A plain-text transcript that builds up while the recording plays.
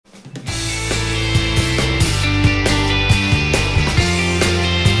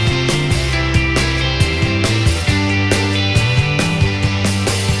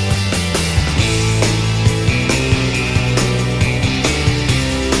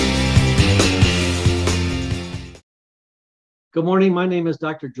Good morning. My name is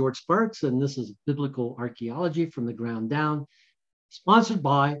Dr. George Sparks, and this is Biblical Archaeology from the Ground Down, sponsored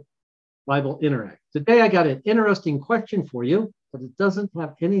by Bible Interact. Today, I got an interesting question for you, but it doesn't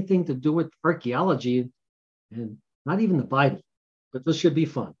have anything to do with archaeology and not even the Bible, but this should be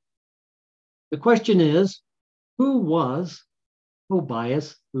fun. The question is, who was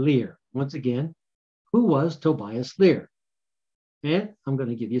Tobias Lear? Once again, who was Tobias Lear? And I'm going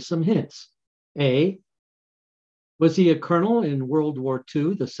to give you some hints. A, was he a colonel in World War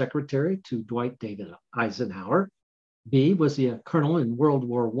II, the secretary to Dwight David Eisenhower? B, was he a colonel in World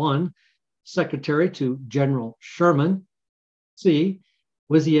War I, secretary to General Sherman? C,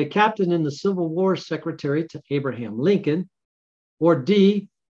 was he a captain in the Civil War, secretary to Abraham Lincoln? Or D,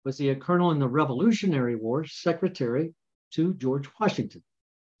 was he a colonel in the Revolutionary War, secretary to George Washington?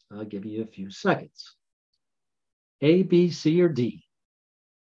 I'll give you a few seconds. A, B, C, or D?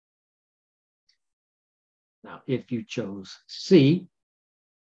 Now, if you chose C,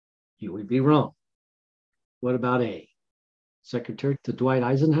 you would be wrong. What about A? Secretary to Dwight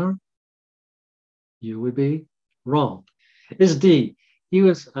Eisenhower? You would be wrong. It's D. He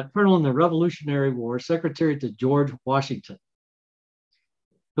was a colonel in the Revolutionary War, secretary to George Washington.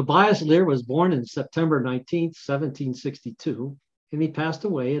 Tobias Lear was born in September 19th, 1762, and he passed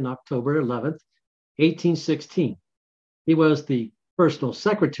away on October 11th, 1816. He was the personal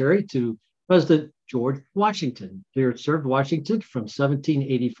secretary to President George Washington. Lear served Washington from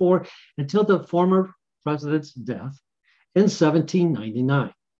 1784 until the former president's death in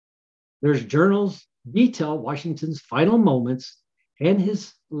 1799. Lear's journals detail Washington's final moments and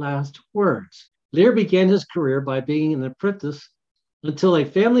his last words. Lear began his career by being an apprentice until a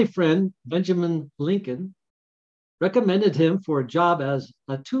family friend, Benjamin Lincoln, recommended him for a job as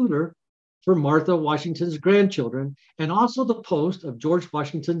a tutor for Martha Washington's grandchildren and also the post of George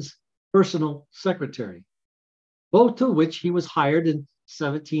Washington's personal secretary, both to which he was hired in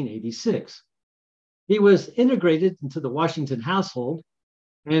 1786. He was integrated into the Washington household,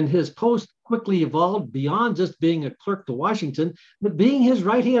 and his post quickly evolved beyond just being a clerk to Washington, but being his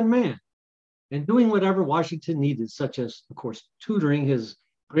right-hand man and doing whatever Washington needed, such as, of course, tutoring his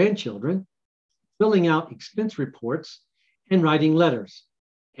grandchildren, filling out expense reports, and writing letters.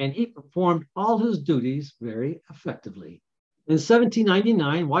 And he performed all his duties very effectively. In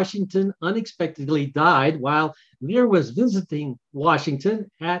 1799, Washington unexpectedly died while Lear was visiting Washington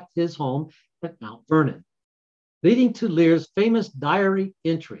at his home at Mount Vernon, leading to Lear's famous diary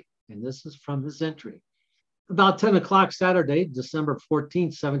entry. And this is from his entry. About 10 o'clock Saturday, December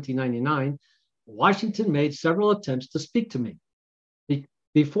 14th, 1799, Washington made several attempts to speak to me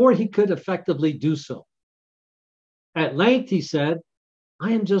before he could effectively do so. At length, he said,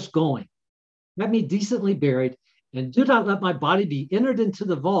 "I am just going. Let me decently buried, and do not let my body be entered into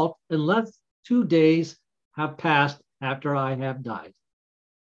the vault unless 2 days have passed after I have died."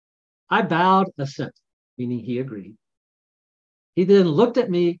 I bowed assent, meaning he agreed. He then looked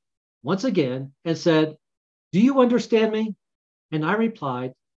at me once again and said, "Do you understand me?" And I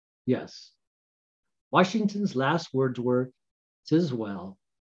replied, "Yes." Washington's last words were, "'Tis well."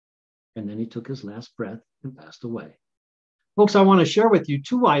 And then he took his last breath and passed away. Folks, I want to share with you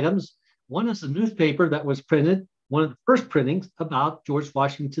two items. One is a newspaper that was printed, one of the first printings about George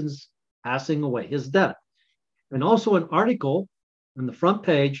Washington's passing away, his death, and also an article on the front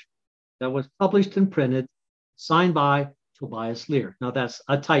page that was published and printed, signed by Tobias Lear. Now, that's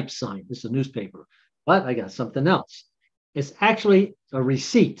a type sign. It's a newspaper. But I got something else. It's actually a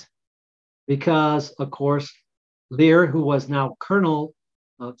receipt because, of course, Lear, who was now Colonel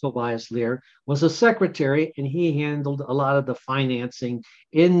Tobias Lear, was a secretary, and he handled a lot of the financing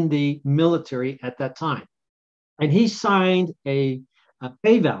in the military at that time. And he signed a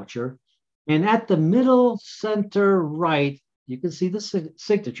pay voucher. And at the middle center right, you can see the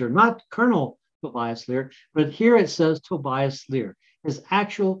signature, not Colonel Tobias Lear, but here it says Tobias Lear. His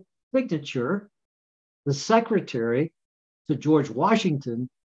actual signature, the secretary to George Washington,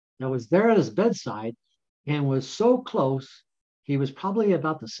 that was there at his bedside and was so close, he was probably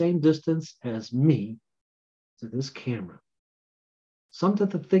about the same distance as me to this camera. Something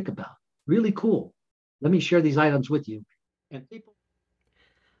to think about. Really cool. Let me share these items with you. And people.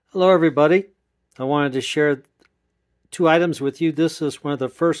 Hello, everybody. I wanted to share two items with you. This is one of the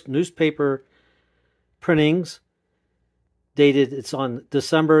first newspaper printings dated. It's on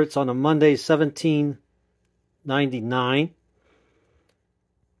December. It's on a Monday, 1799.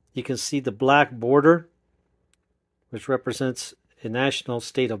 You can see the black border, which represents a national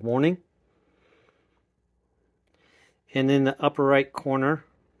state of mourning. And in the upper right corner,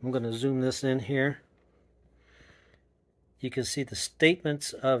 I'm going to zoom this in here. You can see the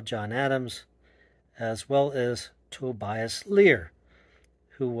statements of John Adams, as well as Tobias Lear,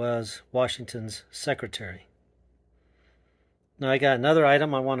 who was Washington's secretary. Now I got another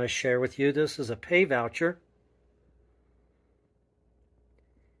item I want to share with you. This is a pay voucher.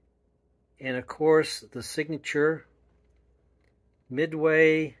 And of course, the signature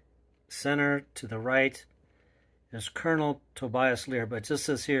midway center to the right is Colonel Tobias Lear, but it just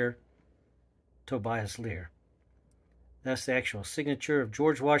says here, Tobias Lear. That's the actual signature of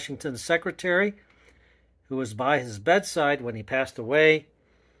George Washington's secretary, who was by his bedside when he passed away,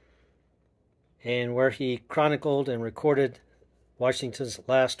 and where he chronicled and recorded Washington's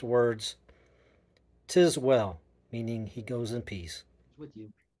last words, "'Tis well," meaning he goes in peace. With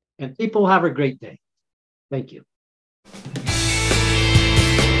you. And people have a great day. Thank you.